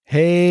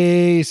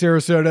Hey,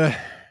 Sarasota,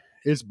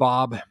 it's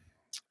Bob.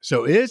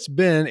 So it's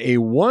been a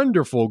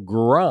wonderful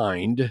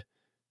grind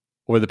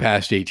over the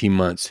past 18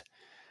 months.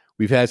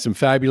 We've had some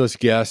fabulous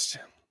guests.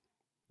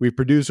 We've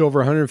produced over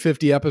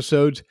 150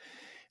 episodes,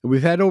 and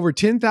we've had over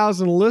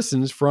 10,000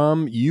 listens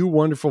from you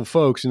wonderful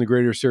folks in the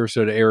greater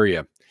Sarasota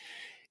area.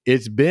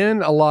 It's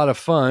been a lot of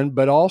fun,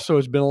 but also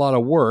it's been a lot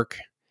of work.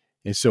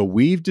 And so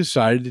we've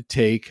decided to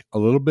take a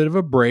little bit of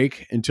a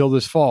break until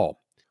this fall.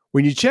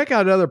 When you check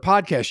out other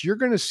podcasts, you're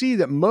going to see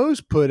that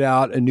most put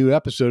out a new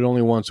episode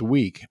only once a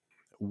week.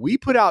 We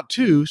put out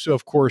two, so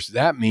of course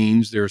that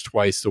means there's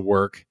twice the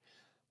work.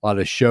 A lot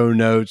of show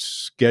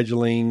notes,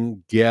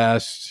 scheduling,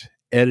 guests,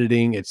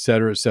 editing, et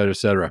cetera, et cetera, et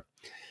cetera.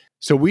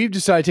 So we've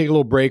decided to take a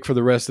little break for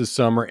the rest of the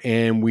summer,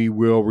 and we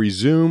will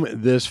resume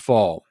this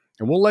fall.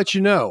 And we'll let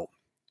you know.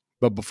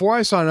 But before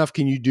I sign off,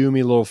 can you do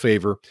me a little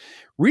favor?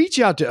 Reach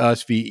out to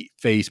us via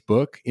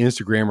Facebook,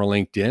 Instagram, or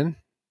LinkedIn.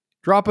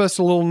 Drop us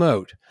a little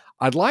note.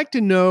 I'd like to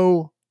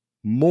know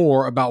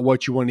more about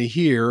what you want to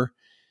hear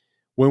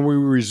when we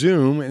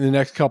resume in the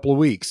next couple of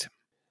weeks.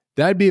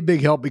 That'd be a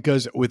big help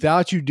because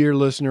without you, dear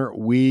listener,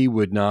 we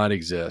would not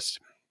exist.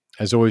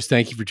 As always,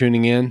 thank you for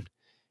tuning in.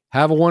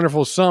 Have a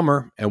wonderful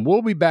summer, and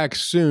we'll be back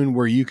soon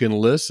where you can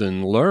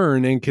listen,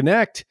 learn, and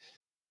connect.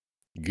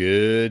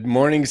 Good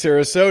morning,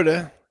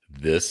 Sarasota.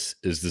 This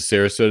is the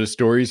Sarasota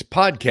Stories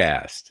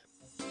Podcast.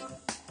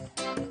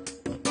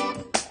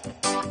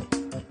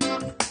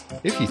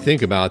 If you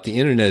think about it, the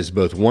internet is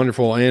both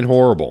wonderful and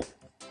horrible.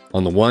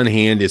 On the one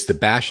hand, it's the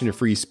bastion of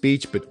free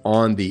speech, but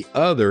on the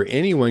other,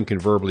 anyone can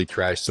verbally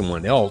trash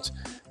someone else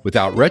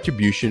without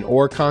retribution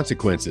or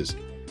consequences.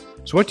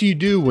 So what do you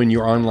do when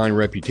your online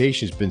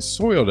reputation has been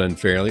soiled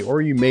unfairly,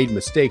 or you made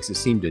mistakes that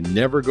seem to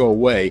never go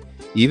away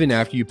even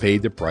after you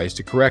paid the price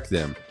to correct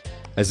them?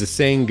 As the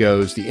saying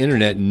goes, the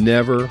internet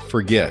never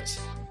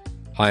forgets.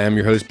 Hi, I'm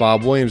your host,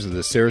 Bob Williams of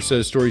the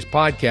Sarasota Stories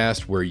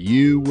Podcast, where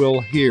you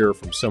will hear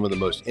from some of the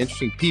most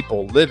interesting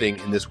people living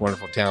in this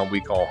wonderful town we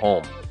call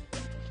home.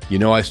 You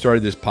know, I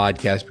started this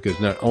podcast because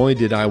not only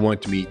did I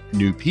want to meet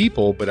new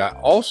people, but I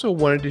also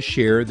wanted to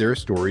share their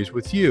stories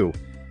with you.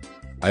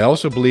 I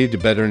also believe to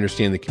better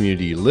understand the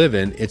community you live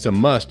in, it's a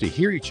must to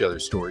hear each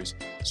other's stories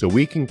so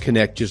we can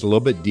connect just a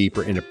little bit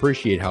deeper and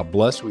appreciate how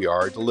blessed we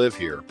are to live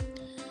here.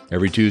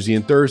 Every Tuesday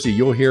and Thursday,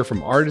 you'll hear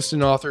from artists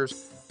and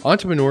authors,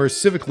 entrepreneurs,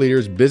 civic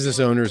leaders, business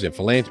owners, and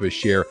philanthropists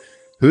share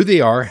who they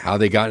are, how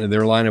they got into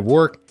their line of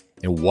work,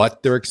 and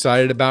what they're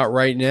excited about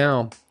right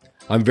now.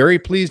 I'm very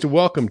pleased to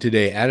welcome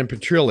today Adam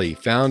Petrilli,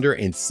 founder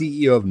and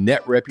CEO of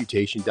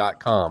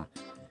NetReputation.com.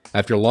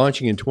 After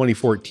launching in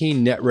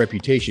 2014,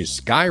 NetReputation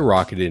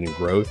skyrocketed in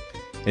growth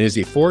and is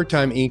a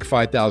four-time Inc.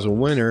 5000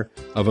 winner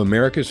of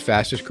America's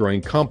fastest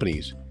growing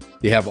companies.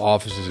 They have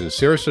offices in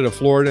Sarasota,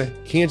 Florida,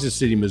 Kansas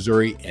City,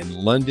 Missouri, and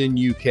London,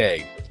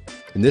 UK.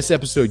 In this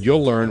episode,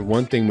 you'll learn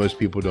one thing most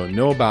people don't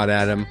know about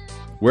Adam,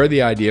 where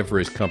the idea for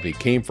his company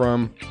came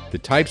from, the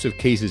types of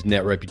cases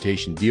Net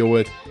Reputation deal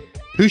with,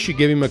 who should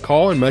give him a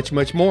call, and much,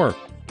 much more.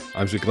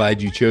 I'm so glad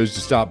you chose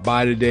to stop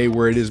by today,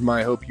 where it is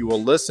my hope you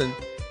will listen,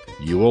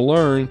 you will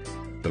learn,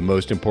 but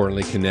most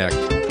importantly, connect.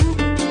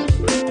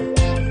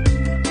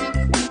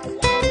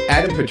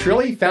 Adam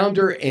Petrilli,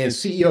 founder and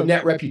CEO of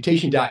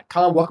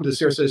NetReputation.com. Welcome to the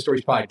Sarasota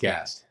Stories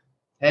Podcast.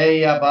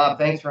 Hey, Bob,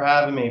 thanks for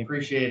having me.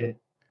 Appreciate it.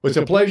 Well, it's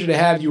a pleasure to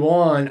have you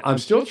on. I'm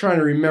still trying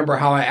to remember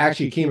how I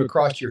actually came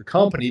across your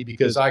company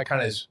because I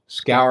kind of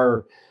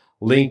scour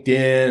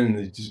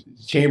LinkedIn, the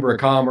Chamber of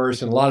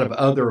Commerce, and a lot of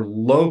other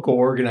local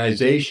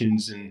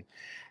organizations and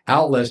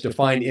outlets to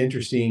find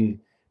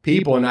interesting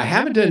people. And I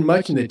haven't done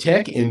much in the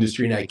tech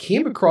industry. And I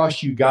came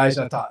across you guys.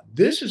 I thought,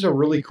 this is a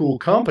really cool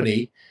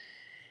company.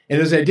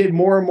 And as I did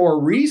more and more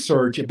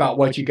research about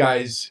what you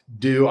guys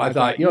do, I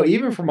thought,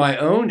 even for my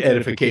own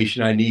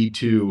edification, I need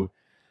to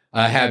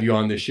have you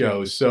on the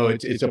show. So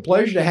it's a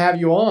pleasure to have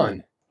you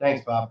on.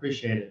 Thanks, Bob.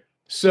 Appreciate it.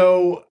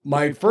 So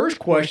my first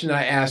question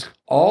I ask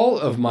all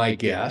of my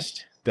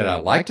guests that I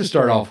like to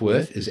start off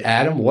with is,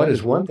 Adam, what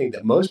is one thing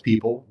that most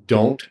people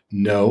don't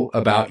know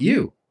about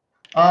you?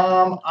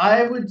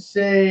 I would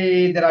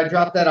say that I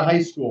dropped out of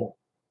high school.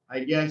 I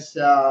guess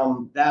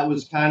that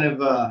was kind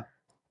of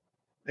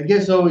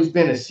always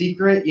been a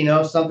secret,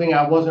 something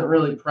I wasn't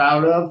really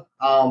proud of.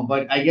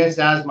 But I guess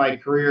as my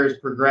career has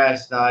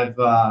progressed,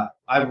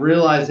 I've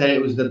realized that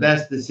it was the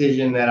best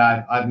decision that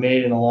I've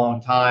made in a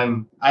long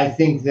time. I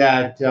think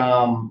that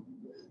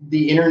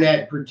the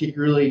internet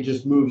particularly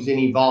just moves and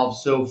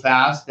evolves so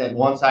fast that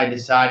once I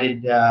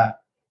decided, that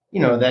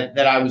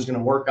I was going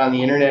to work on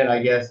the internet,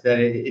 I guess that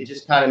it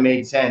just kind of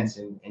made sense,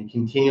 and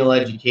continual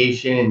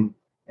education.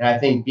 And I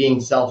think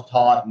being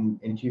self-taught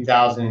in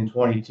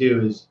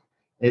 2022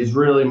 is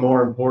really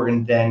more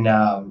important than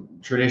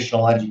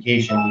traditional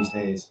education these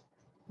days.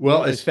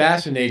 Well, it's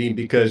fascinating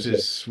because,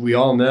 as we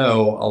all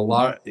know, a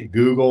lot of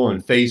Google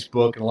and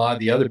Facebook and a lot of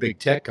the other big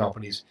tech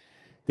companies,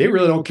 they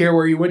really don't care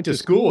where you went to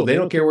school. They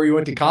don't care where you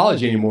went to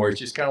college anymore. It's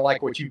just kind of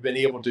like what you've been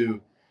able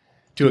to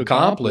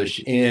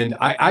accomplish. And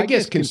I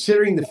guess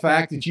considering the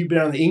fact that you've been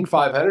on the Inc.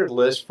 500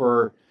 list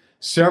for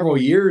several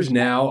years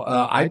now.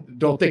 I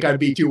don't think I'd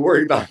be too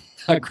worried about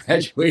not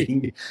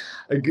graduating,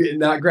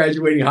 not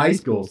graduating high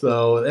school.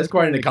 So that's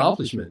quite an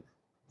accomplishment.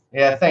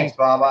 Yeah, thanks,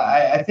 Bob.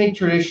 I think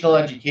traditional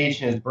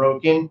education is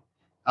broken,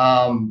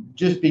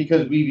 just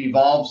because we've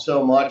evolved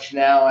so much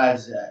now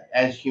as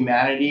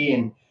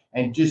humanity,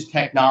 and just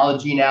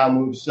technology now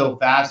moves so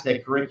fast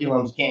that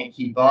curriculums can't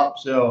keep up.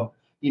 So,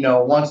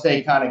 once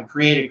they kind of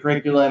create a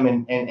curriculum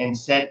and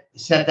set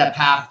that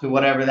path to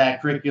whatever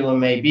that curriculum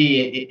may be,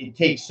 it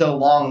takes so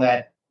long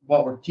that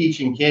what we're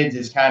teaching kids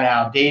is kind of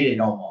outdated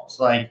almost.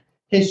 Like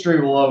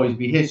history will always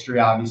be history,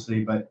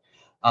 obviously, but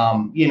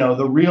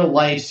the real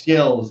life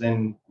skills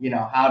and,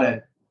 how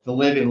to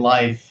live in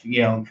life,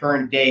 in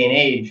current day and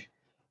age,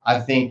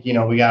 I think,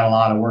 we got a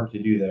lot of work to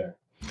do there.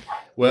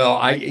 Well,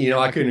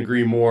 I couldn't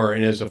agree more.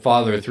 And as a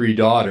father of three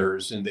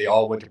daughters, and they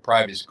all went to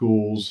private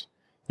schools,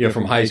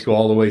 from high school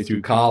all the way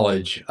through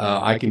college,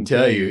 I can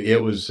tell you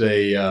it was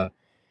a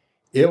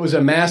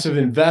massive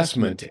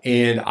investment.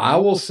 And I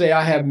will say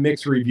I have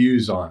mixed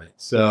reviews on it.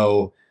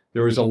 So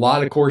there was a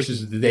lot of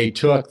courses that they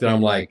took that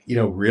I'm like,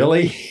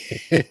 really,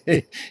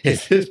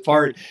 is this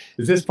part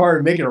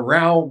of making a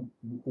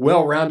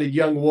well-rounded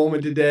young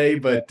woman today?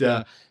 But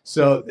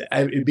so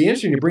it'd be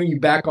interesting to bring you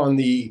back on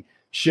the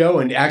show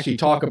and actually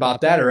talk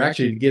about that, or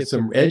actually to get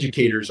some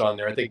educators on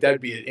there. I think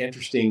that'd be an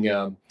interesting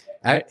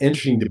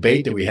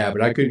debate that we have.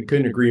 But I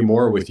couldn't agree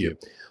more with you.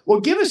 Well,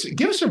 give us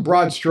some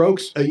broad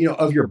strokes,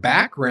 of your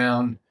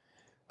background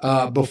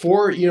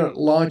before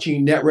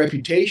launching Net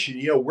Reputation.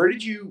 Where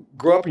did you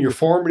grow up in your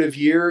formative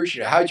years?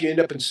 How did you end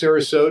up in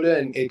Sarasota,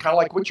 and kind of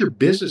like what's your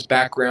business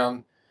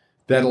background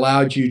that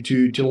allowed you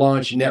to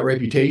launch Net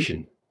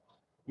Reputation?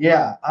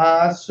 Yeah,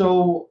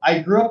 so I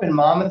grew up in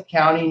Monmouth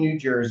County, New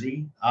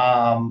Jersey,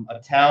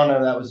 a town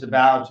that was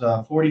about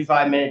a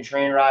 45-minute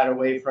train ride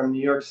away from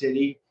New York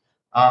City.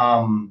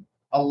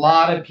 A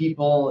lot of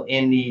people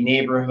in the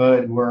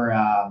neighborhood were,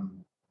 I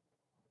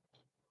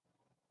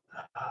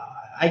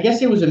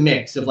guess it was a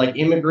mix of like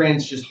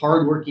immigrants, just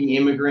hardworking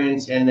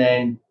immigrants, and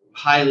then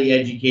highly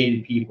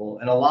educated people.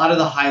 And a lot of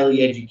the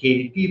highly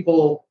educated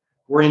people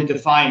were into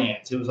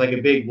finance. It was like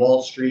a big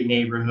Wall Street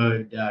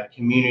neighborhood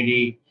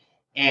community.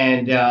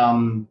 And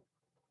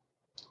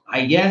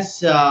I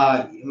guess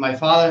my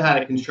father had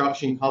a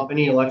construction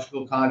company,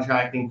 electrical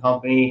contracting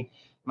company.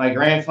 My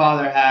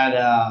grandfather had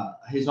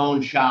his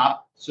own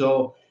shop.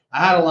 So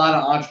I had a lot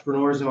of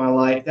entrepreneurs in my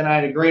life. Then I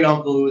had a great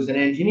uncle who was an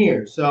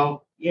engineer.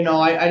 So,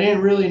 I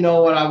didn't really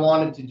know what I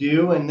wanted to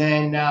do. And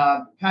then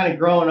kind of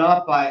growing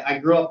up, I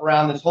grew up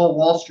around this whole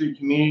Wall Street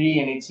community.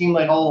 And it seemed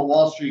like all the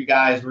Wall Street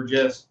guys were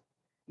just,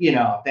 they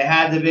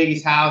had the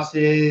biggest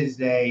houses.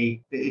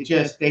 They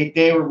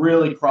were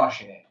really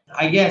crushing it.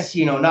 I guess,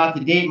 not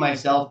to date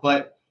myself,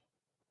 but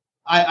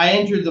I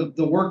entered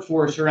the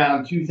workforce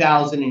around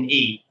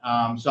 2008.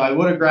 So I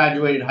would have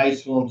graduated high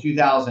school in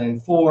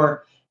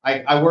 2004.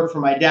 I worked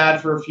for my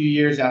dad for a few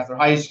years after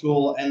high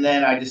school, and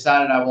then I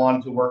decided I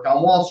wanted to work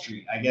on Wall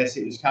Street. I guess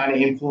it was kind of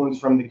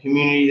influenced from the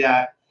community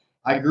that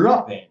I grew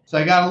up in. So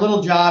I got a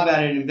little job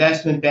at an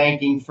investment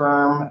banking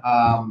firm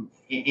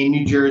in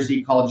New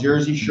Jersey called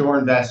Jersey Shore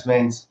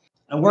Investments.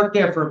 I worked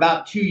there for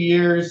about 2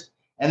 years,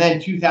 and then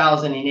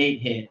 2008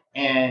 hit.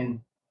 And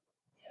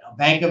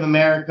Bank of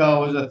America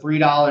was a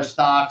 $3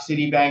 stock.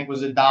 Citibank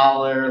was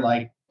 $1.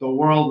 Like the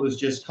world was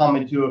just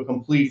coming to a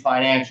complete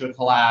financial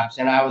collapse.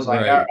 And I was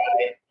like, all right,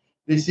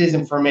 this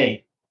isn't for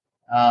me.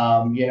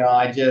 I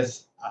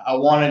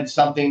wanted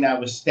something that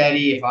was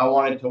steady. If I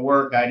wanted to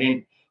work, I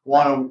didn't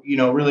want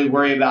to, really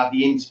worry about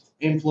the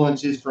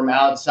influences from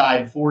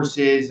outside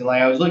forces. And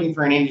like I was looking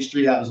for an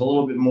industry that was a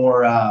little bit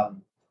more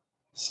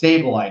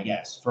stable, I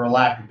guess, for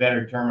lack of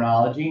better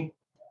terminology.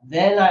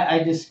 Then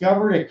I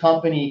discovered a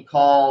company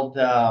called,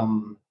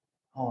 what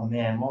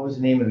was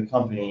the name of the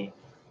company?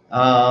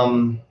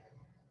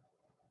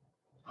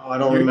 I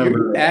don't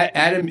remember.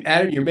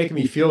 Adam, you're making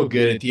me feel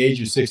good. At the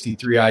age of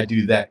 63, I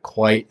do that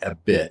quite a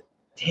bit.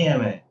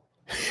 Damn it.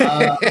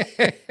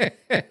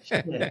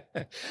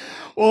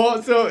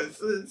 Well,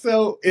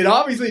 so it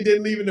obviously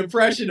didn't leave an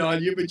impression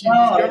on you, but you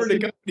discovered a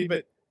company.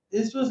 But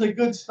this was a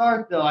good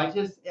start, though. I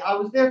was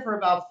there for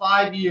about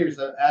 5 years.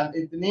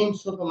 The name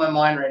slipped on my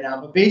mind right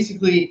now, but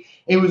basically,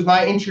 it was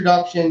my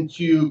introduction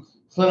to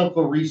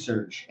clinical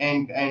research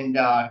and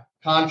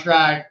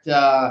contract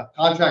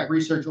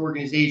research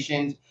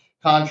organizations,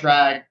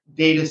 contract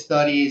data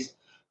studies,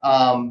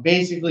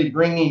 basically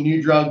bringing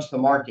new drugs to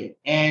market.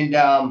 And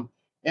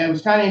it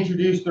was kind of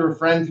introduced through a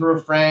friend.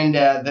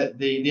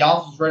 The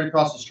office was right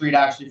across the street,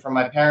 actually, from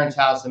my parents'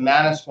 house in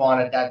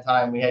Manasquan at that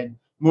time. We had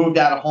moved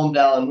out of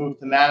Homedale and moved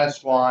to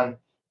Manasquan.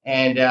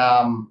 And,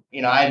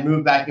 I had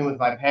moved back in with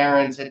my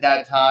parents at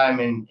that time.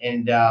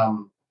 And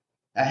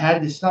I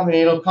had this company.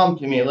 It'll come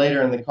to me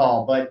later in the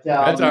call. But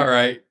that's all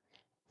right.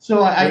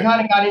 So I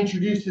kind of got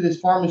introduced to this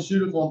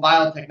pharmaceutical and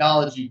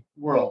biotechnology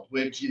world,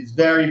 which is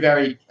very,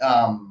 very,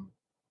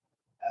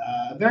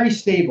 very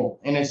stable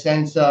in a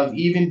sense of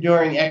even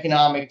during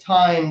economic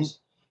times,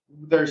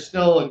 there's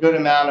still a good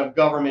amount of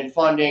government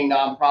funding,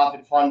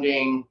 nonprofit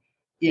funding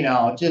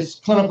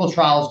just clinical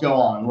trials go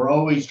on. We're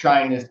always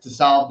trying to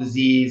solve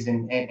disease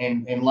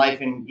and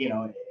life and,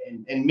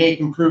 and make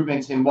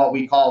improvements in what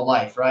we call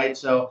life, right?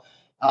 So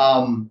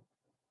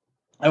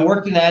I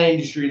worked in that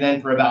industry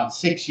then for about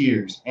 6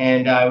 years,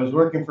 and I was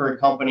working for a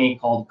company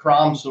called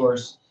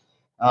CromSource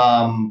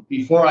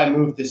before I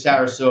moved to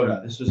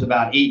Sarasota. This was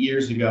about 8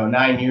 years ago,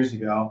 9 years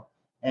ago.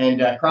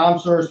 And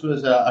CromSource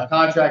was a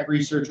contract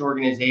research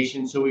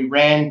organization. So we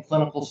ran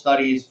clinical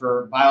studies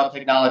for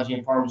biotechnology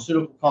and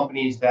pharmaceutical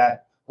companies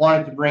that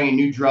wanted to bring a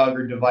new drug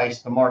or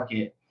device to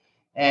market.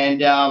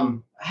 And I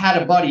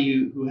had a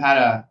buddy who had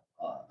a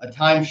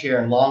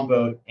timeshare in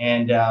Longboat,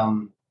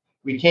 and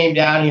we came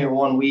down here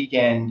one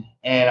weekend,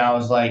 and I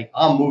was like,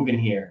 I'm moving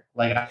here.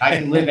 Like, I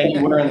can live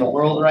anywhere in the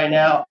world right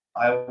now.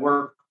 I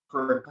work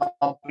for a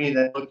company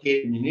that's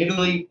located in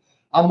Italy.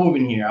 I'm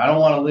moving here. I don't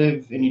want to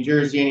live in New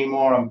Jersey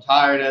anymore. I'm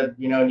tired of,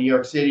 New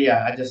York City.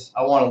 I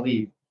want to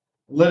leave.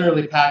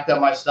 Literally packed up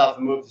my stuff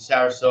and moved to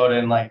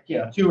Sarasota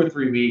in 2 or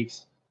 3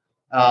 weeks.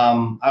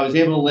 I was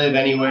able to live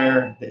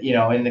anywhere,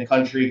 in the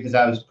country because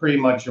I was pretty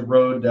much a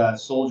road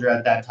soldier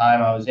at that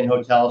time. I was in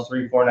hotels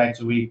 3, 4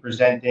 nights a week,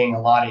 presenting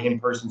a lot of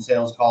in-person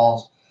sales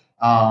calls.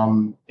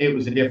 It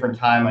was a different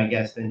time, I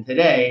guess, than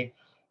today.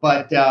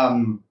 But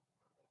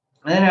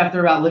and then after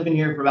about living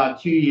here for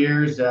about 2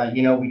 years,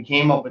 we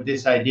came up with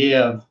this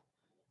idea of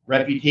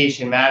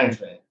reputation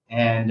management,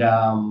 and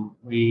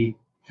we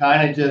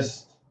kind of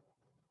just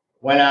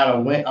went out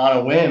on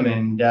a whim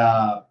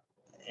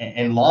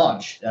and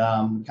launched.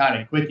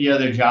 Kind of quit the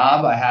other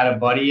job. I had a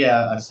buddy,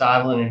 a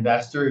silent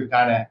investor, who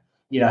kind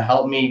of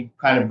helped me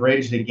kind of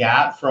bridge the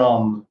gap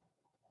from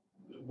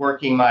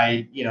working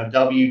my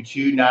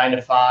W-2 9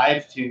 to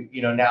 5 to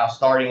now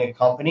starting a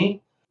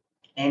company,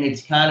 and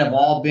it's kind of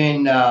all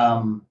been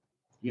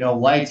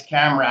lights,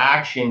 camera,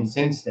 action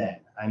since then.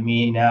 I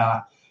mean,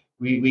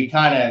 we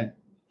kind of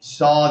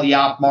saw the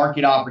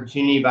market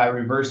opportunity by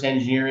reverse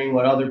engineering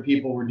what other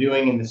people were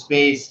doing in the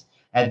space.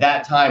 At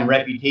that time,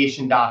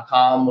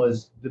 reputation.com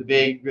was the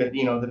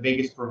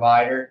biggest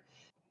provider.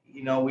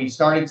 We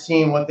started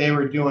seeing what they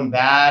were doing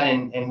bad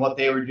and what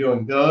they were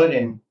doing good,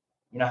 and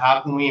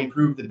how can we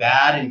improve the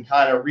bad and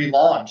kind of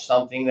relaunch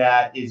something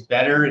that is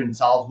better and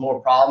solves more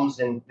problems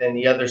than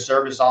the other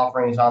service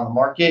offerings on the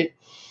market.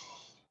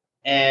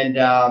 And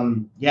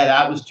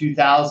that was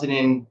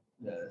 2000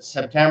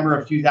 September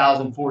of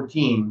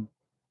 2014.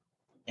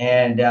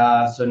 And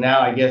so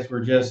now I guess we're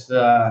just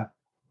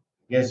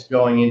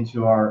going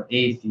into our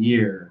 8th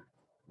year.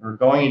 We're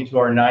going into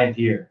our 9th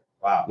year.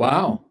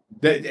 Wow.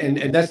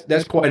 And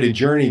that's quite a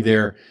journey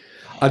there.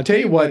 I'll tell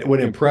you what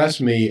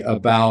impressed me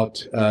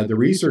about the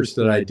research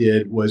that I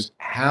did was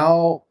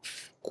how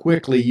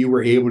quickly you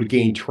were able to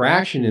gain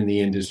traction in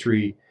the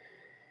industry,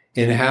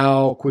 and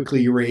how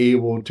quickly you were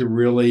able to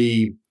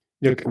really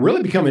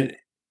become an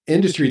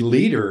industry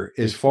leader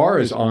as far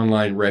as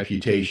online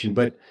reputation.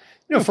 But,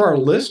 for our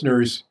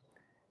listeners,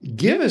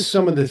 give us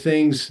some of the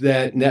things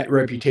that Net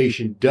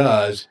Reputation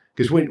does.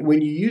 Because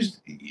when you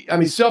use,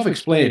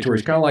 self-explanatory,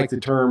 it's kind of like the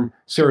term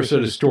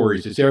Sarasota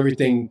Stories. It's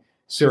everything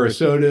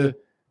Sarasota.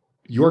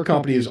 Your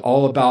company is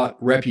all about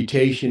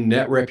reputation,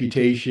 net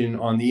reputation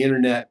on the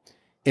internet.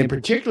 And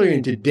particularly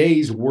in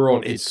today's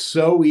world, it's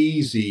so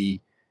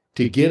easy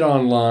to get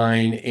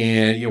online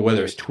and,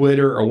 whether it's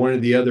Twitter or one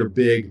of the other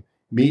big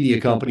media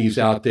companies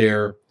out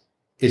there,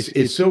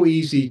 it's so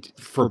easy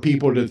for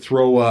people to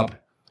throw up,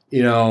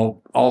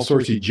 all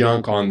sorts of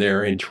junk on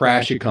there and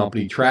trash a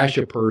company, trash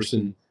a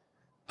person.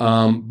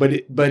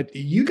 But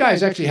you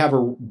guys actually have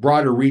a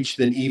broader reach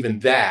than even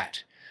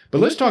that.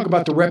 But let's talk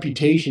about the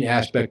reputation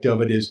aspect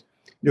of it. Is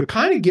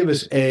kind of give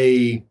us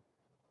a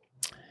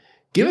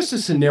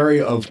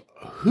scenario of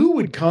who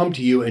would come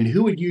to you and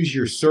who would use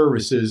your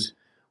services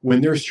when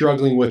they're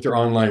struggling with their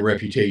online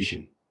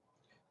reputation.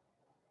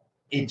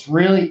 It's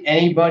really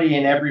anybody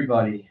and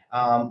everybody.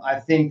 I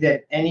think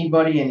that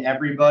anybody and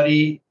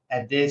everybody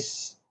at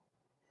this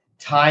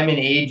time and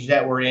age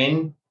that we're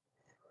in,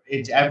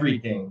 it's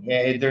everything.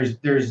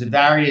 There's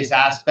various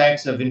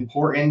aspects of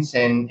importance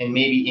and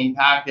maybe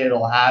impact that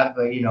it'll have,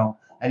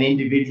 an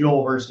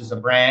individual versus a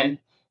brand.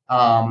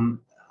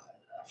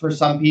 For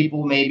some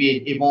people, maybe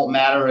it won't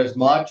matter as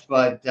much,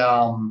 but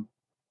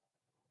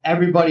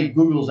everybody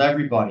Googles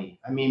everybody.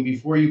 I mean,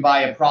 before you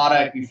buy a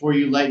product, before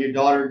you let your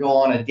daughter go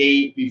on a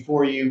date,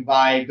 before you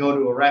go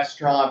to a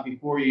restaurant,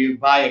 before you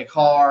buy a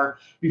car,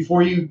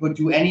 before you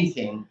do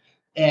anything.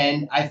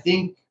 And I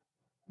think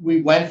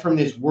we went from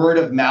this word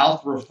of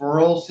mouth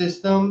referral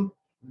system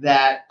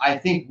that I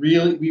think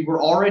really we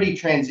were already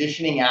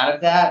transitioning out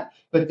of that.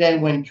 But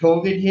then when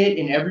COVID hit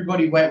and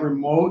everybody went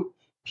remote,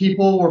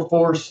 people were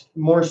forced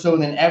more so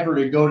than ever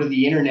to go to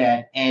the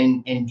internet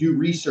and do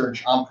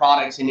research on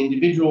products and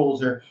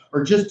individuals, or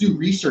just do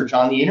research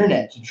on the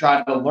internet to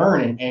try to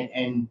learn.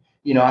 And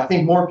I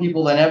think more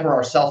people than ever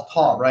are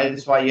self-taught, right?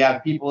 That's why you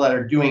have people that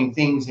are doing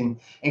things in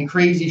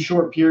crazy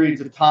short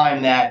periods of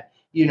time that,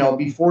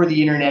 before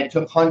the internet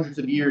took hundreds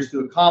of years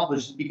to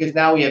accomplish, because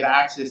now we have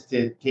access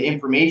to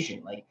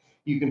information. Like,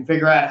 you can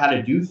figure out how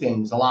to do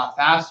things a lot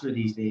faster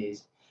these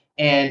days.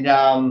 And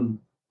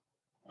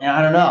And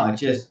I don't know.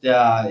 It's just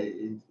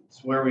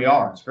it's where we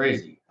are. It's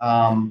crazy.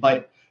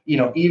 But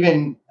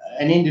even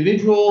an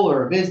individual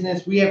or a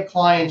business, we have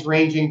clients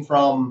ranging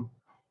from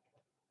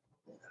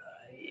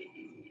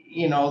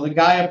the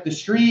guy up the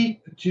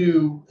street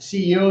to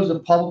CEOs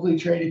of publicly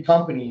traded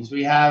companies.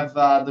 We have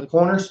the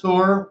corner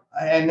store,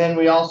 and then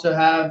we also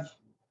have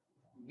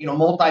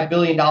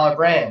multi-billion-dollar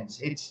brands.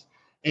 It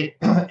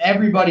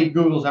everybody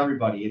Googles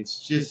everybody. It's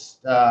just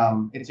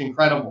it's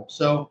incredible.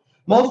 So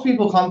most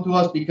people come to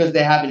us because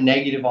they have a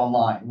negative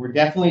online. We're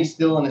definitely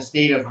still in a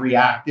state of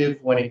reactive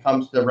when it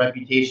comes to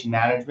reputation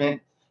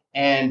management,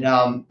 and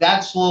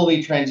that's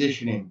slowly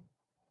transitioning.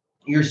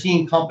 You're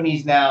seeing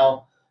companies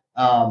now,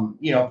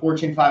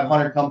 Fortune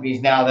 500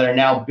 companies now that are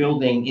now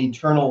building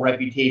internal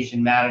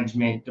reputation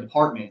management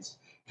departments,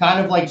 kind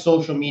of like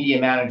social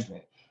media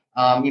management.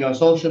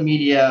 Social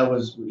media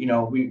was,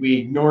 we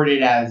ignored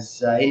it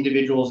as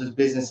individuals, as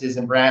businesses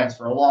and brands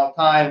for a long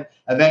time.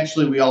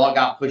 Eventually, we all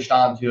got pushed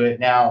onto it.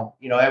 Now,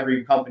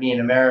 every company in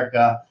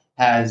America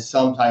has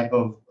some type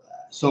of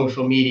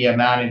social media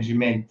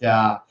management,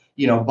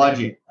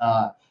 budget.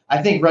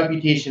 I think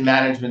reputation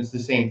management is the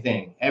same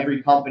thing.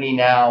 Every company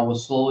now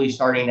was slowly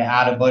starting to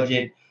add a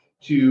budget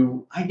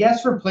to, I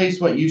guess,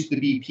 replace what used to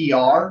be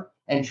PR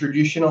and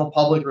traditional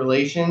public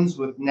relations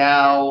with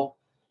now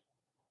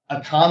a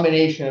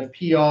combination of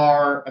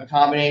PR, a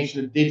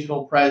combination of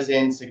digital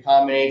presence, a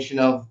combination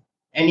of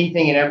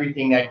anything and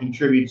everything that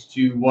contributes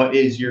to what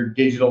is your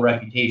digital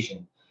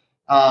reputation.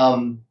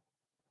 Um,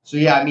 so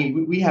yeah, I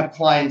mean, we have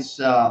clients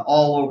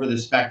all over the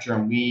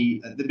spectrum.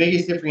 The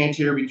biggest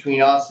differentiator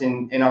between us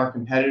and our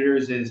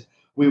competitors is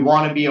we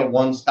want to be a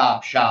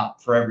one-stop shop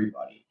for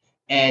everybody,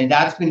 and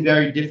that's been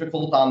very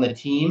difficult on the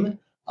team.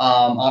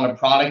 On a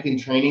product and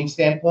training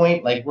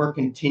standpoint, like we're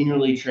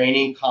continually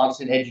training,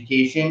 constant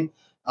education,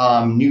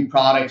 new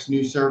products,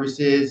 new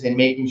services, and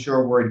making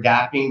sure we're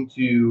adapting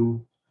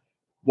to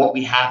what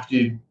we have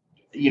to,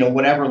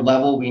 whatever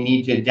level we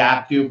need to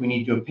adapt to. If we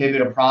need to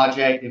pivot a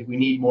project, if we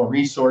need more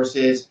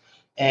resources,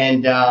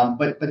 and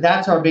but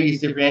that's our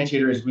biggest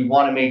differentiator is we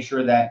want to make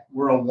sure that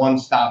we're a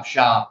one-stop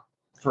shop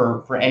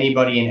for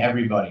anybody and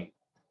everybody.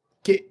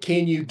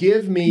 Can you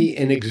give me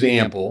an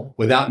example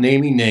without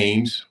naming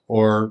names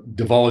or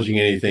divulging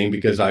anything?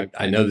 Because I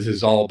know this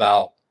is all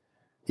about,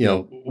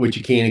 what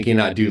you can and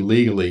cannot do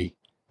legally.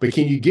 But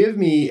can you give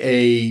me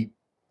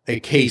a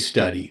case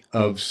study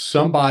of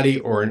somebody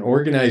or an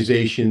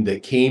organization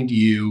that came to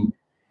you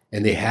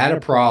and they had a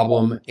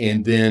problem,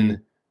 and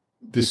then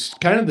this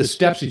kind of the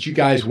steps that you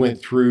guys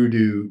went through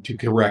to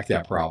correct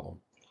that problem?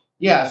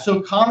 Yeah, so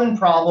common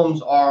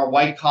problems are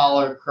white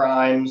collar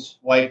crimes,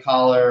 white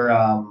collar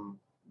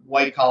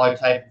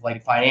type of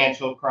like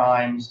financial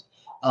crimes.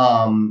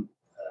 Um,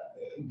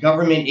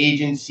 Government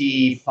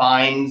agency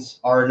fines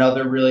are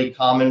another really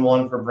common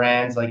one for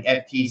brands, like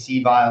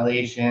FTC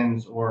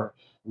violations or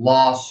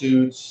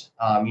lawsuits.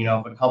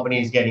 If a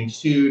company is getting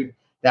sued,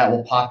 that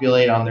will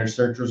populate on their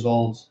search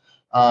results.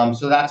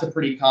 So that's a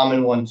pretty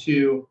common one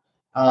too.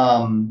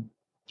 Um,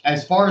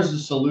 as far as the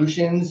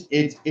solutions,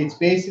 it's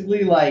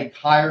basically like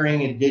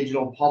hiring a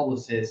digital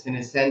publicist in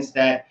a sense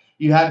that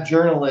you have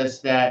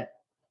journalists that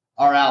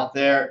are out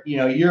there.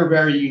 You're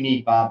very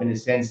unique, Bob, in a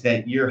sense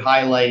that you're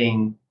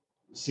highlighting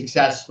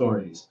success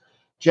stories.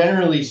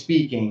 Generally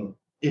speaking,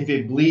 if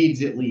it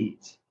bleeds, it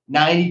leads.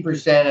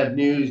 90% of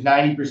news,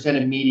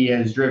 90% of media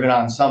is driven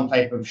on some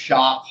type of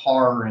shock,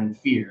 horror, and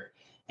fear.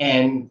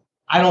 And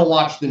I don't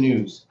watch the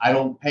news. I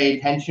don't pay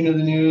attention to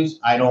the news.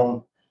 I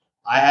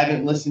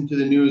haven't listened to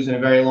the news in a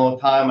very long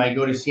time. I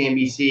go to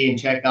CNBC and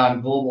check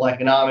on global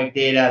economic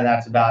data, and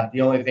that's about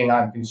the only thing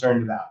I'm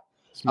concerned about.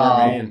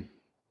 Smart man.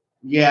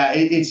 Yeah,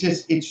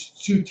 it's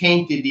too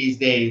tainted these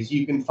days.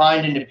 You can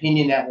find an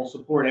opinion that will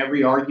support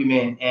every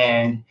argument,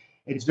 and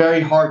it's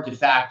very hard to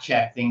fact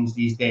check things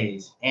these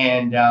days.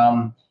 And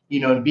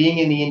being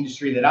in the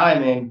industry that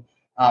I'm in,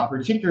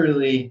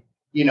 particularly,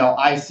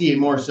 I see it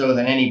more so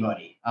than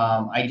anybody.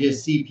 I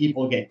just see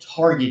people get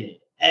targeted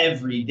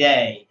every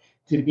day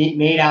to be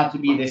made out to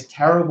be this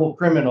terrible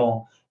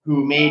criminal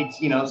who made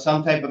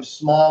some type of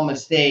small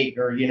mistake,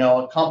 or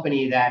a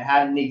company that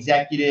had an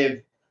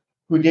executive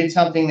who did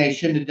something they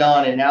shouldn't have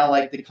done, and now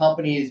like the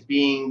company is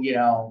being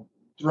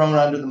thrown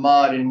under the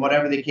mud, and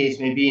whatever the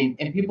case may be,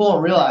 and people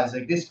don't realize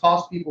like this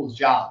costs people's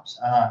jobs.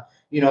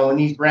 When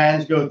these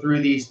brands go through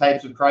these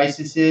types of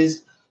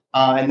crises,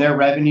 and their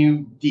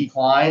revenue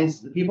declines,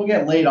 the people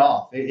get laid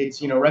off.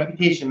 It's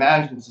reputation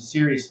management is a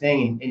serious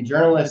thing, and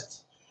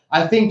journalists,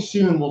 I think,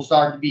 soon will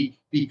start to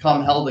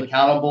become held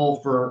accountable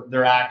for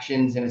their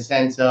actions, in a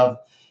sense of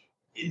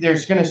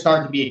there's going to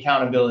start to be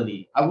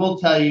accountability. I will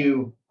tell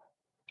you,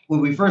 when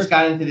we first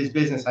got into this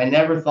business, I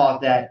never thought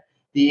that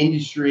the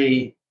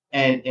industry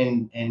and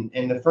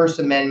the First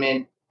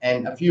Amendment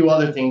and a few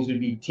other things would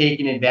be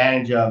taken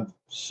advantage of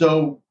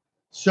so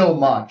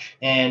much.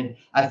 And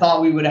I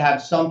thought we would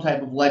have some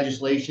type of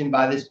legislation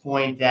by this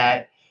point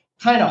that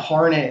kind of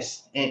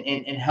harnessed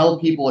and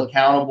held people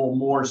accountable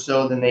more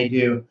so than they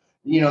do.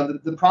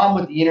 The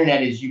problem with the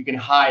internet is you can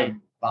hide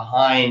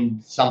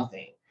behind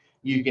something.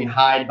 You can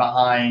hide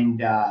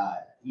behind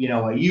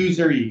a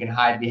user. You can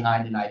hide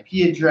behind an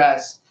IP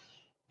address.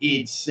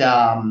 It's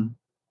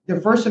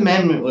the First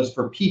Amendment was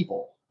for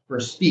people, for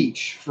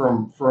speech,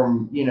 from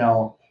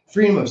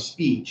freedom of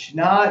speech,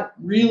 not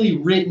really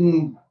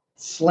written,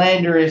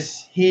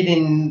 slanderous,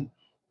 hidden,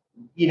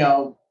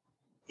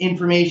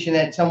 information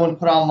that someone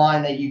put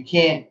online that you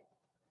can't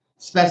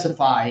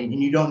specify and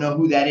you don't know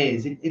who that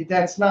is.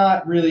 That's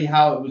not really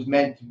how it was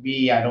meant to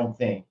be, I don't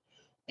think.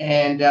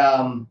 And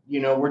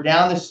we're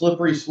down the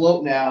slippery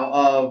slope now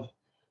of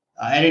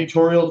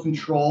editorial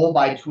control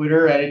by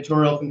Twitter,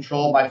 editorial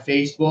control by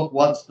Facebook.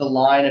 What's the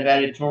line of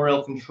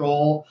editorial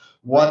control?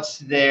 What's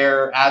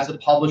there as a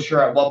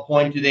publisher? At what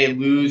point do they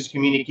lose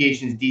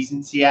Communications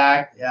Decency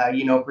Act,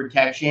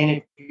 protection?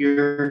 If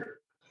you're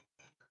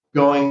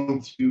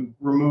going to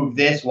remove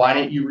this, why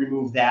don't you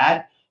remove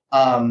that?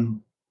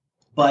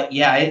 But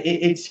yeah,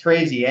 it's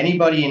crazy.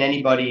 Anybody and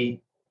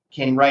anybody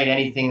can write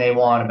anything they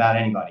want about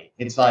anybody.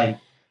 It's like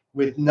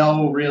with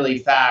no really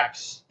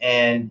facts,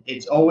 and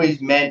it's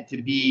always meant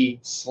to be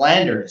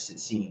slanderous, it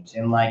seems,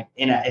 and like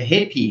in a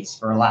hit piece,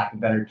 for lack of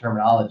better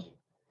terminology.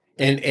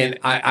 And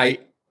I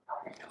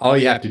all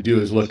you have to do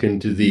is look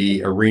into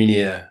the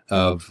arena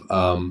of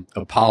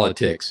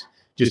politics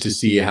just to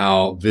see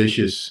how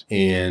vicious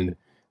and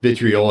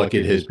vitriolic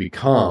it has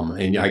become.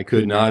 And I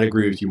could not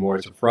agree with you more.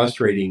 It's a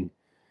frustrating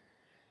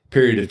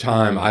period of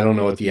time. I don't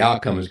know what the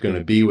outcome is going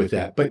to be with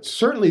that, but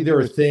certainly there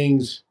are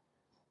things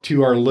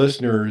to our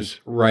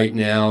listeners right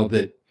now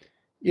that,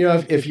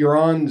 if you're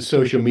on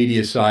social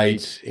media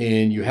sites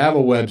and you have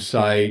a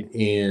website,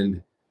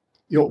 and,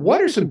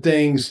 what are some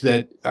things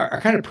that are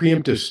kind of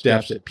preemptive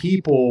steps that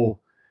people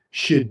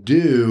should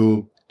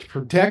do to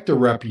protect their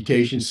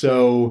reputation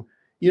so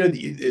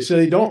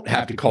they don't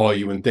have to call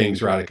you when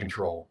things are out of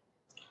control?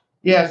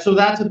 Yeah, so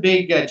that's a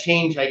big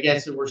change, I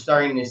guess, that we're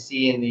starting to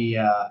see in the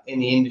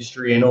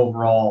industry and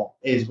overall,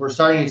 is we're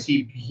starting to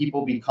see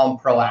people become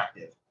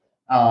proactive.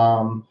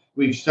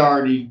 We've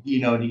started,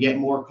 to get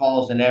more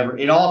calls than ever.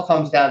 It all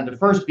comes down to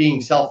first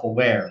being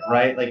self-aware,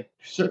 right? Like,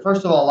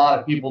 first of all, a lot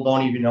of people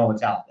don't even know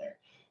what's out there.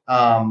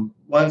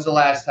 When's the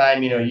last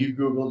time, you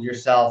Googled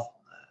yourself?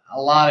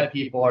 A lot of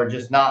people are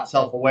just not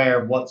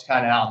self-aware of what's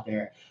kind of out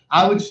there.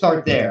 I would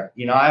start there.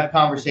 I have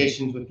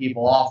conversations with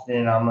people often,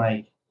 and I'm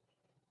like,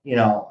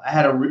 I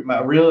had a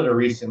realtor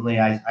recently.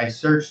 I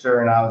searched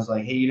her and I was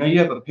like, hey, you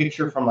have a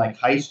picture from like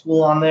high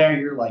school on there.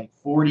 You're like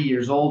 40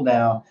 years old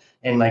now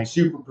and like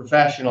super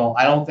professional.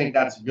 I don't think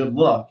that's a good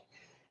look.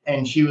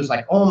 And she was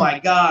like, oh my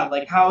God,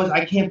 like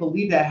I can't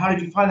believe that. How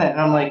did you find that?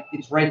 And I'm like,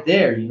 it's right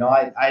there.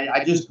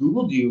 I just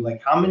Googled you.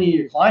 Like, how many of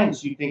your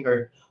clients do you think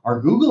are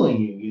Googling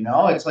you?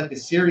 It's like a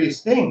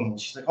serious thing.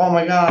 And she's like, oh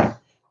my God.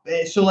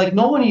 So like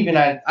no one even,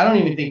 I don't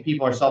even think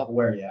people are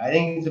self-aware yet. I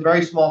think it's a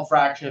very small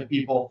fraction of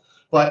people.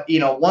 But,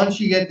 once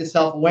you get the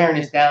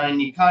self-awareness down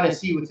and you kind of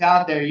see what's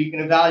out there, you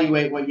can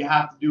evaluate what you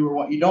have to do or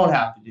what you don't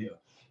have to do.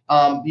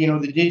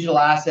 The digital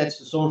assets,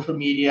 the social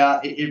media,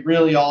 it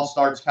really all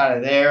starts kind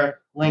of there.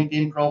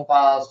 LinkedIn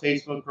profiles,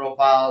 Facebook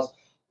profiles.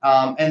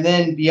 And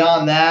then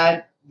beyond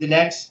that, the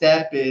next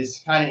step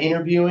is kind of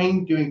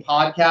interviewing, doing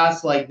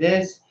podcasts like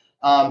this,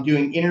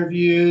 doing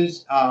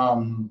interviews,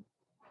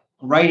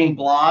 writing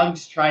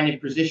blogs, trying to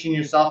position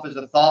yourself as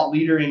a thought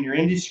leader in your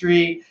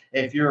industry.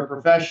 If you're a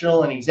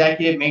professional and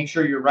executive, make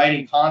sure you're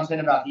writing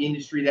content about the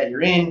industry that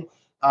you're in.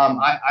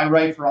 I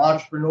write for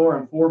Entrepreneur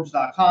and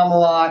Forbes.com a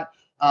lot,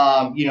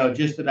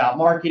 just about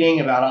marketing,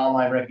 about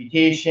online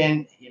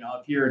reputation.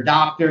 If you're a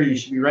doctor, you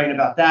should be writing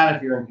about that.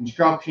 If you're in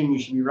construction, you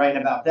should be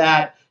writing about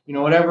that.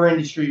 Whatever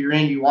industry you're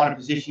in, you want to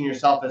position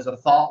yourself as a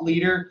thought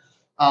leader.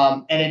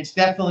 And it's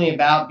definitely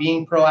about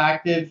being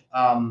proactive.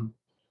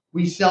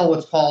 We sell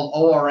what's called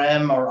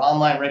ORM, or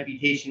Online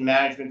Reputation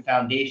Management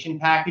Foundation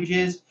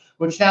packages,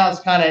 which now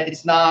is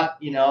it's not,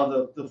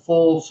 the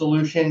full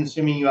solution,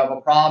 assuming you have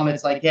a problem.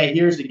 It's like, hey,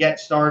 here's a get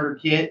starter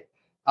kit.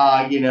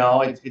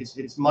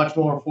 It's much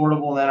more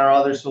affordable than our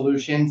other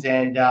solutions.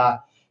 And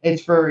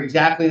it's for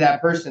exactly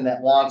that person that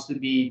wants to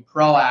be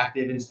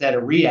proactive instead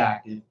of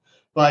reactive.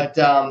 But,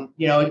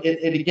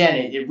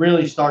 it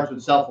really starts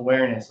with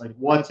self-awareness. Like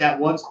what's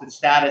the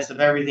status of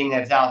everything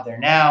that's out there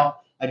now,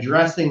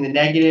 addressing the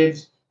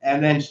negatives,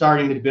 and then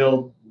starting to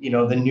build,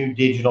 the new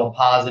digital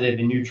positive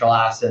and neutral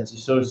assets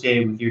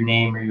associated with your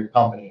name or your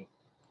company.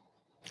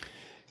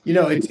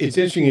 It's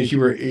interesting as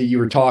you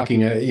were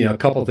talking. A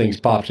couple of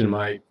things popped in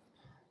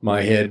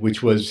my head,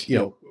 which was,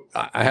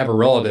 I have a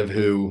relative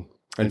who,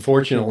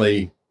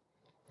 unfortunately,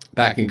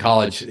 back in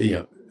college,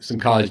 some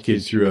college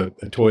kids threw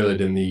a toilet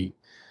in the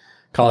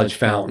college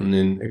fountain,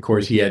 and of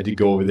course he had to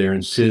go over there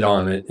and sit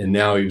on it. And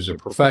now he was a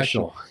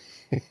professional,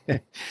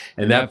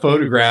 and that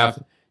photograph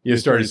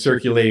started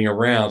circulating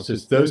around. So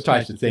it's those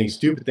types of things,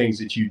 stupid things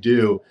that you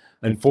do.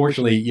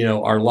 Unfortunately,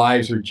 our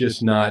lives are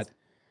just not,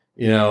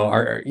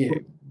 they're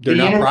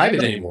not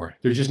private anymore.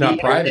 They're just not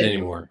private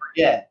anymore.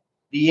 The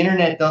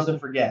internet doesn't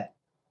forget.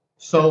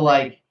 So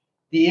like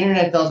the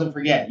internet doesn't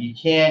forget.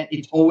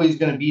 It's always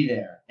going to be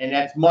there. And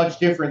that's much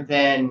different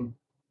than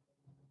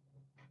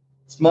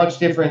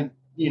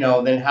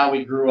than how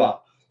we grew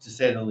up, to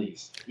say the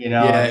least,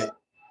 Yeah.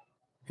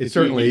 It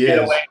certainly get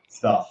is. away with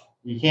stuff.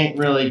 You can't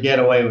really get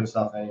away with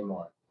stuff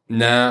anymore.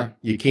 Nah,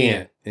 you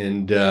can't.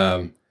 And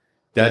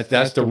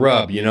that's the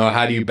rub.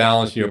 How do you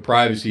balance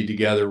privacy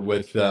together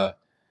with that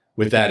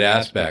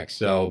aspect?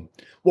 So,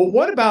 well,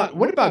 what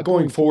about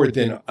going forward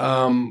then?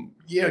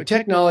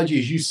 Technology,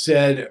 as you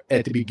said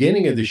at the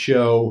beginning of the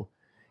show,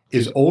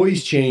 is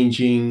always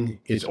changing.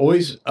 It's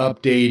always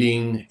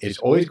updating. It's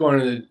always going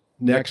to the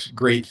next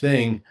great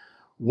thing.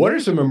 What are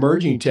some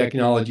emerging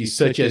technologies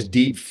such as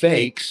deep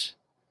fakes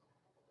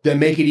that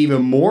make it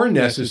even more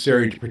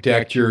necessary to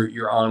protect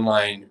your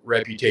online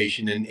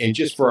reputation? And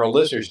just for our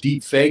listeners,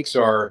 deep fakes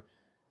are,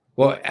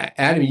 well,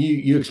 Adam,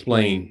 you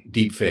explain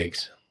deep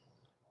fakes.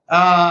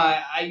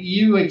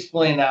 You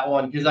explain that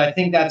one, because I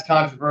think that's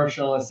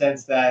controversial in the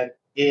sense that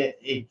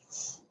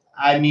it's.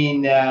 I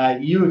mean,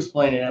 you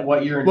explain it.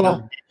 What your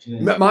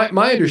interpretation is.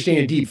 My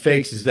understanding of deep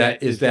fakes is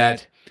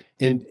that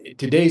in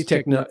today's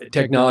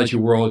technology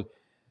world,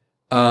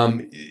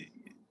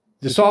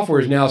 the software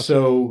is now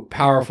so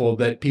powerful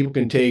that people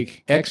can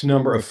take X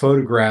number of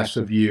photographs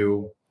of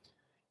you,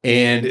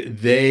 and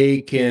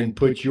they can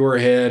put your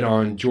head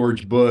on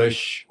George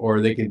Bush, or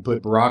they can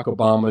put Barack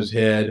Obama's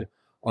head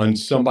on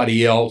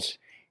somebody else,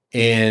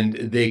 and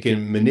they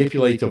can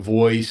manipulate the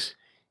voice.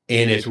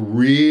 And it's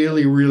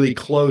really, really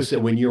close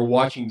that when you're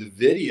watching the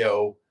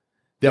video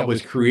that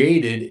was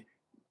created,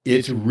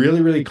 it's really,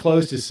 really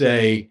close to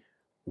say,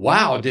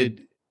 wow,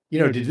 did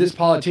this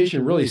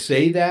politician really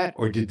say that?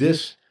 Or did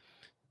this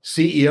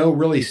CEO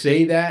really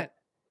say that?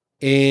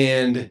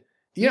 And,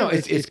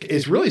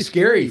 it's really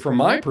scary from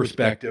my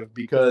perspective,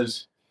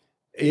 because,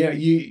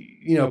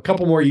 a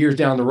couple more years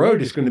down the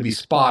road, it's going to be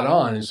spot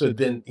on. And so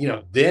then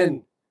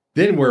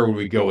where would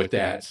we go with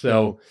that?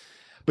 So,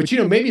 but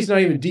maybe it's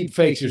not even deep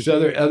fakes. There's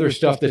other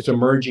stuff that's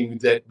emerging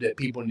that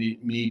people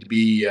need to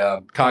be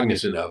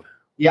cognizant of.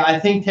 Yeah, I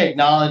think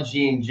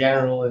technology in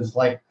general is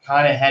like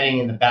kind of heading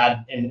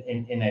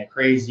in a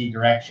crazy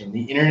direction.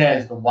 The internet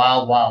is the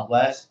wild, wild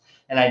west,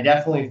 and I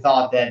definitely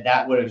thought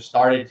that would have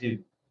started to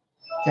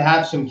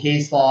have some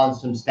case law and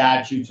some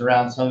statutes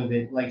around some of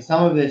it. Like,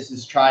 some of this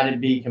is trying to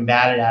be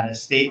combated at a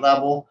state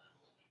level.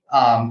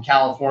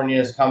 California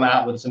has come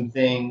out with some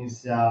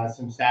things,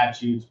 some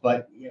statutes,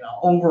 but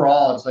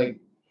overall, it's like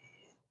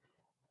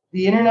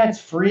the internet's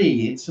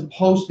free. It's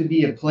supposed to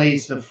be a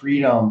place of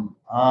freedom.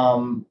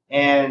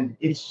 And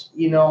it's,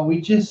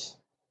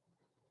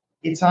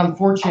 it's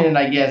unfortunate,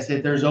 I guess,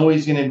 that there's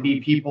always going to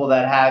be people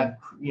that have,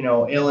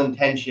 ill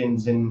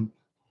intentions, and,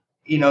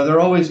 they're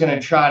always going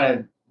to try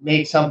to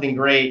make something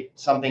great,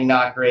 something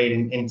not great,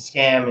 and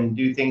scam and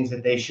do things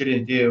that they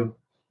shouldn't do.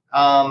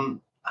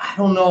 I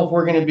don't know if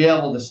we're going to be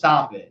able to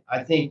stop it.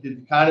 I think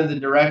that kind of the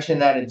direction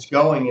that it's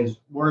going is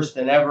worse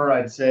than ever.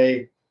 I'd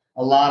say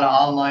a lot of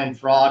online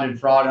fraud, and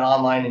fraud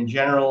online in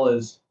general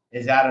is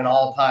at an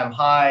all-time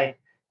high.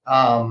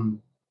 I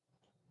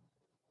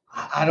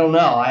don't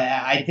know.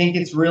 I think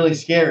it's really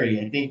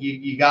scary. I think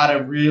you got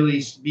to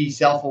really be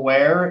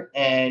self-aware,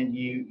 and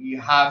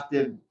you have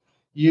to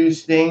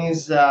use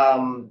things,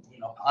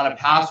 on a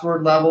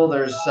password level.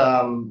 There's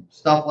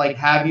stuff like,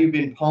 have you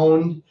been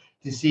pwned,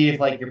 to see if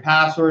like your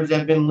passwords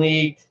have been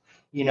leaked.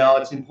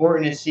 It's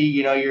important to see,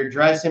 your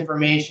address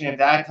information, if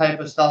that type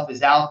of stuff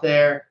is out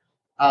there.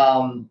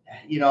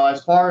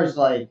 As far as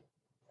like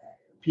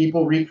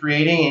people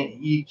recreating it,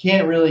 you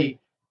can't really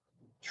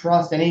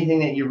trust anything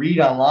that you read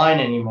online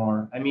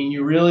anymore. I mean,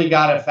 you really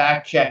got to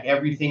fact check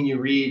everything you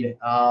read,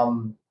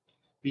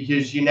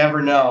 because you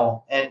never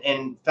know.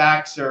 And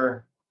facts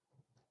are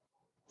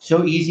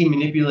so easy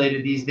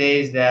manipulated these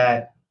days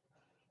that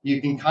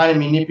you can kind of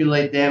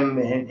manipulate them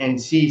and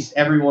see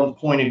everyone's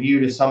point of view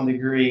to some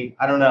degree.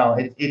 I don't know.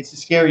 It's a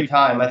scary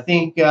time. I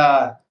think,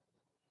 I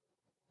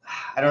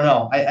don't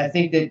know. I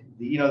think that,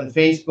 the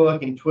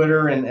Facebook and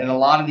Twitter and a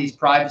lot of these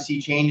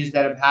privacy changes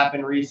that have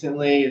happened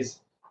recently is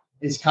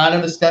kind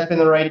of a step in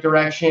the right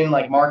direction.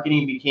 Like,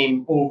 marketing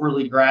became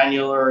overly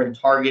granular, and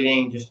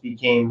targeting just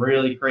became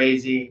really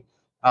crazy.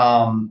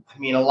 I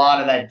mean, a lot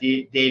of that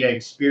data,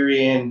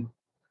 Experian,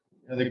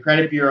 the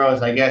credit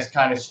bureaus, I guess,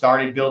 kind of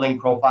started building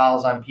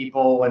profiles on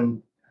people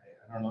when,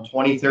 I don't know,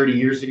 20, 30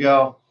 years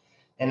ago.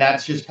 And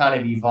that's just kind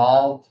of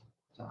evolved.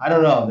 So I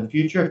don't know. The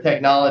future of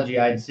technology,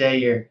 I'd say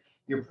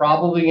you're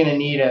probably going to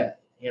need an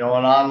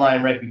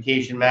online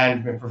reputation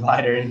management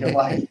provider in your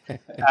life,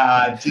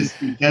 just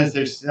because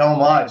there's so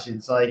much.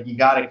 It's like you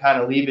got to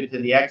kind of leave it to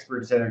the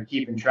experts that are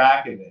keeping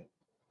track of it.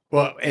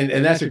 Well,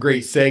 and that's a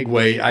great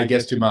segue, I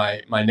guess, to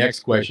my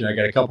next question. I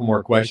got a couple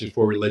more questions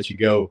before we let you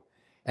go,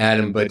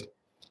 Adam. But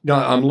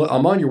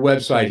I'm on your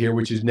website here,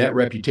 which is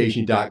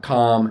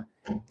netreputation.com,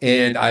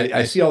 and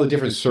I see all the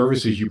different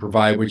services you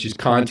provide, which is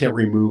content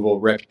removal,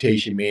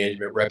 reputation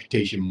management,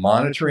 reputation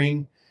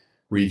monitoring,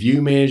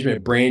 review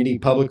management, branding,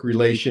 public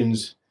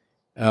relations,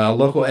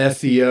 local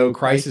SEO,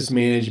 crisis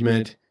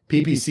management,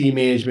 PPC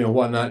management, and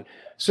whatnot.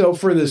 So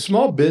for the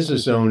small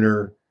business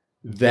owner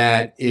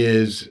that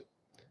is,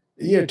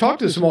 talk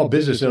to the small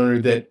business owner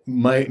that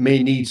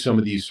may need some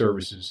of these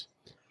services.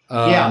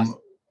 Yeah.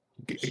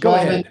 Go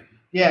ahead.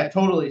 Yeah,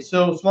 totally.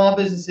 So small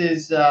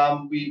businesses,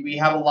 we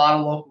have a lot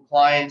of local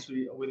clients.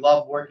 We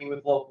love working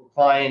with local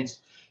clients.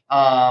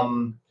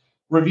 Um,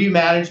 Review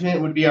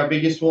management would be our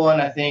biggest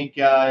one. I think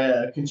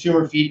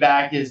consumer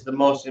feedback is the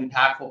most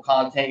impactful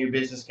content your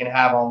business can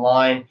have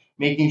online.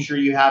 Making sure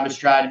you have a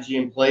strategy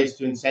in place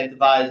to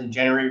incentivize and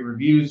generate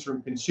reviews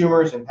from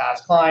consumers and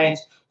past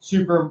clients,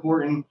 super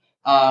important.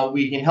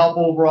 We can help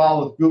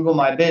overall with Google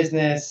My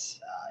Business,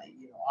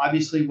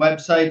 obviously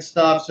website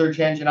stuff,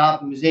 search engine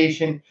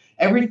optimization,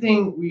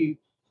 everything. We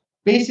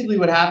basically,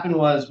 what happened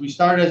was we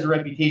started as a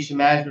reputation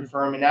management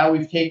firm, and now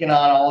we've taken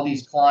on all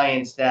these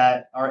clients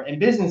that are in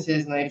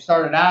businesses, and they've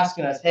started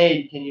asking us,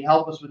 hey, can you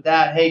help us with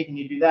that? Hey, can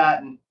you do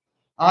that? And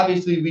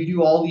obviously we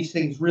do all these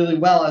things really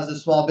well as a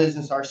small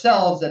business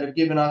ourselves that have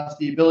given us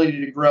the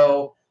ability to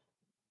grow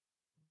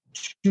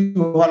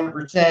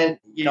 200%,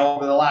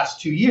 over the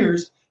last 2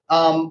 years.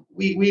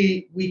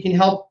 We can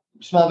help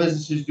small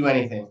businesses do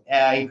anything,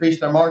 increase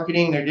their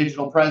marketing, their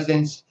digital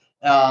presence,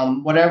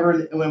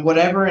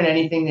 whatever and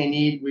anything they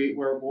need.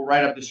 We're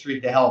right up the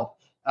street to help.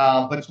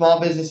 But small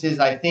businesses,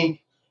 I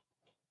think,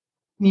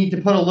 need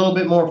to put a little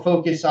bit more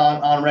focus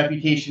on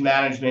reputation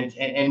management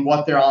and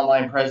what their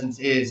online presence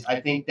is. I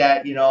think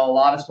that, a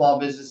lot of small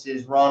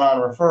businesses run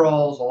on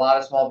referrals, a lot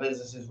of small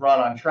businesses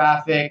run on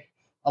traffic.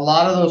 A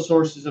lot of those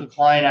sources of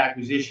client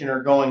acquisition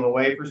are going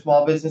away for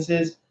small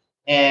businesses.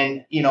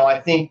 And, I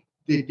think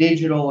the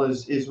digital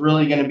is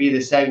really going to be the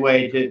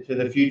segue to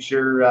the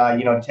future,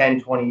 10,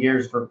 20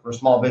 years for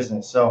small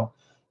business. So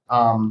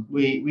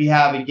we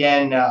have,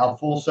 again, a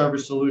full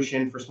service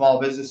solution for small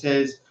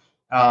businesses.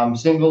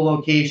 Single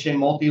location,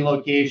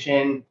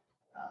 multi-location,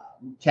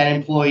 10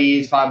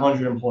 employees,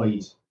 500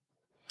 employees.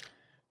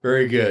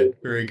 Very good.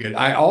 Very good.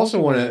 I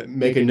also want to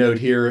make a note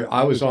here.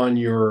 I was on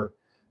your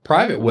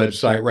private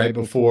website right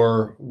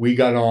before we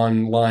got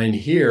online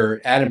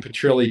here,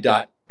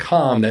 adampetrilli.com.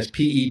 That's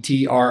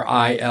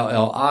Petrilli,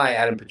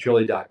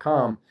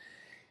 adampetrilli.com.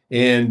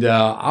 And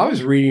I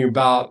was reading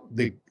about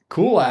the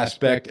cool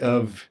aspect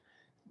of,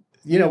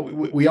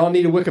 we all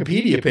need a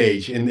Wikipedia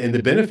page and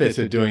the benefits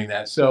of doing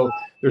that. So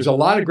there's a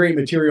lot of great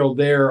material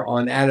there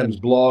on Adam's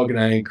blog, and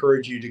I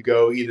encourage you to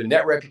go either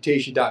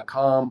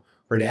netreputation.com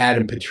or to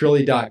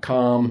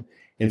adampetrilli.com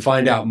and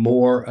find out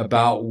more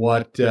about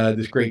what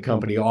this great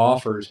company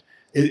offers.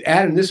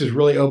 Adam, this has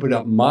really opened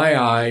up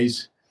my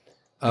eyes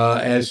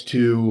as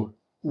to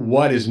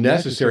what is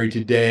necessary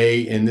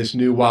today in this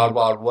new wild,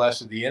 wild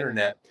west of the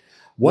internet.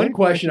 One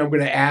question I'm going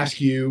to ask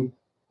you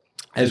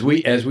as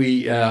we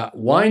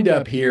wind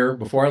up here,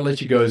 before I let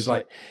you go, is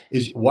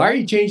why are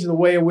you changing the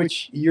way in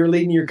which you're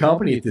leading your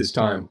company at this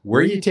time?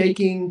 Where are you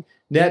taking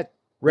Net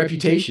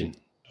Reputation?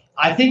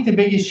 I think the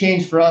biggest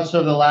change for us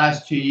over the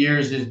last 2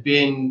 years has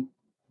been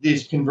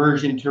this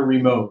conversion to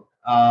remote.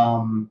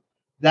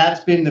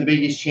 That's been the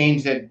biggest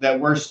change that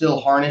we're still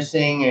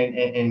harnessing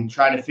and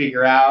trying to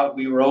figure out.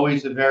 We were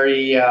always a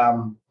very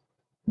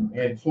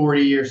had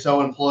 40 or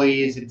so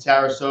employees in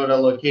Sarasota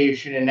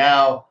location, and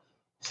now,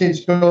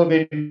 since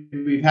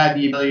COVID, we've had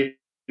the ability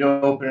to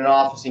open an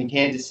office in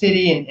Kansas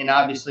City, and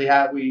obviously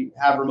we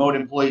have remote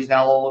employees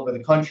now all over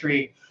the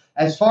country.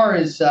 As far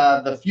as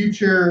the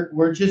future,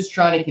 we're just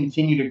trying to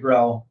continue to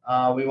grow.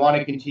 We want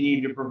to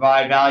continue to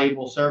provide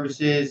valuable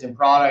services and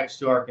products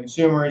to our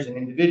consumers and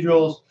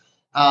individuals,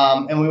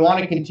 and we want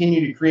to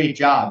continue to create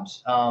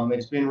jobs.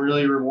 It's been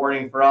really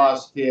rewarding for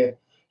us to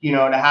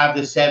have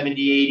the 70,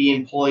 80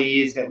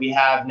 employees that we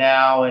have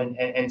now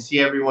and see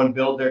everyone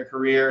build their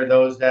career.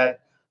 Those that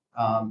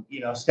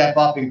step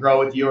up and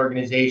grow with the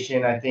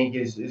organization, I think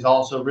is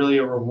also really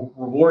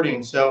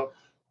rewarding. So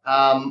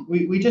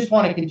we just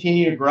want to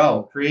continue to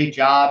grow, create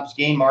jobs,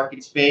 gain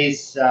market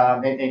space,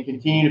 and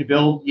continue to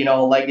build,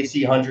 a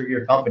legacy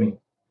 100-year company.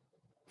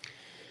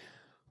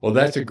 Well,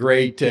 that's a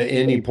great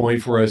ending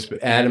point for us.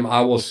 Adam,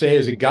 I will say,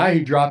 as a guy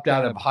who dropped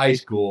out of high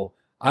school,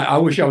 I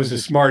wish I was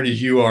as smart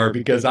as you are,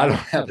 because I don't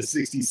have a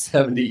 60,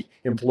 70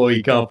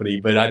 employee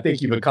company, but I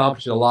think you've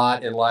accomplished a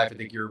lot in life. I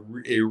think you're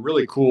a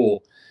really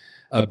cool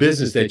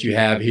business that you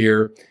have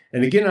here.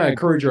 And again, I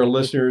encourage our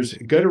listeners,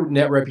 go to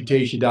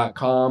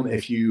netreputation.com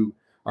if you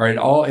are at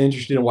all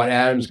interested in what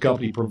Adam's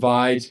company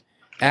provides.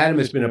 Adam,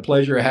 it's been a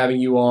pleasure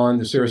having you on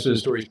the Sarasota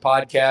Stories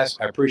podcast.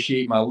 I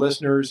appreciate my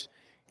listeners,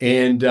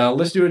 and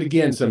let's do it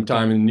again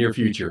sometime in the near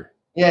future.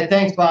 Yeah,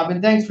 thanks, Bob,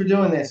 and thanks for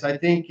doing this. I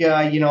think,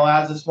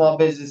 as a small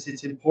business,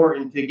 it's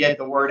important to get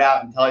the word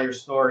out and tell your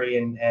story,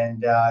 and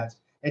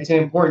it's an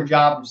important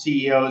job of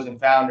CEOs and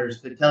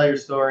founders to tell your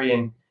story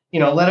and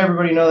let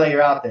everybody know that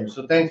you're out there.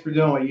 So thanks for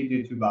doing what you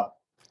do too, Bob.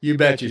 You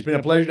betcha. It's been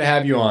a pleasure to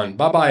have you on.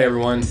 Bye-bye,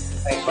 everyone.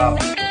 Thanks, Bob.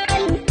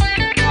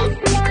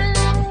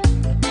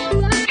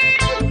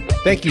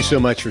 Thank you so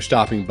much for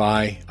stopping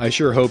by. I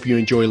sure hope you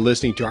enjoy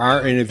listening to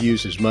our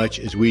interviews as much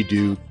as we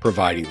do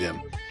providing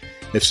them.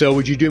 If so,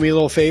 would you do me a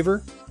little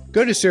favor?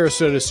 Go to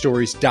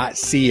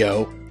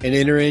sarasotastories.co and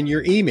enter in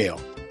your email.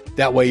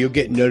 That way you'll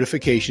get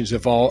notifications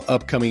of all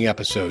upcoming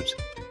episodes.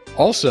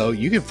 Also,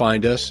 you can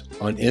find us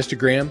on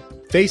Instagram,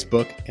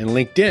 Facebook, and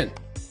LinkedIn.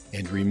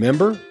 And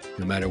remember,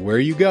 no matter where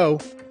you go,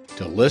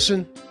 to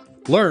listen,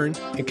 learn,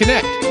 and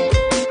connect.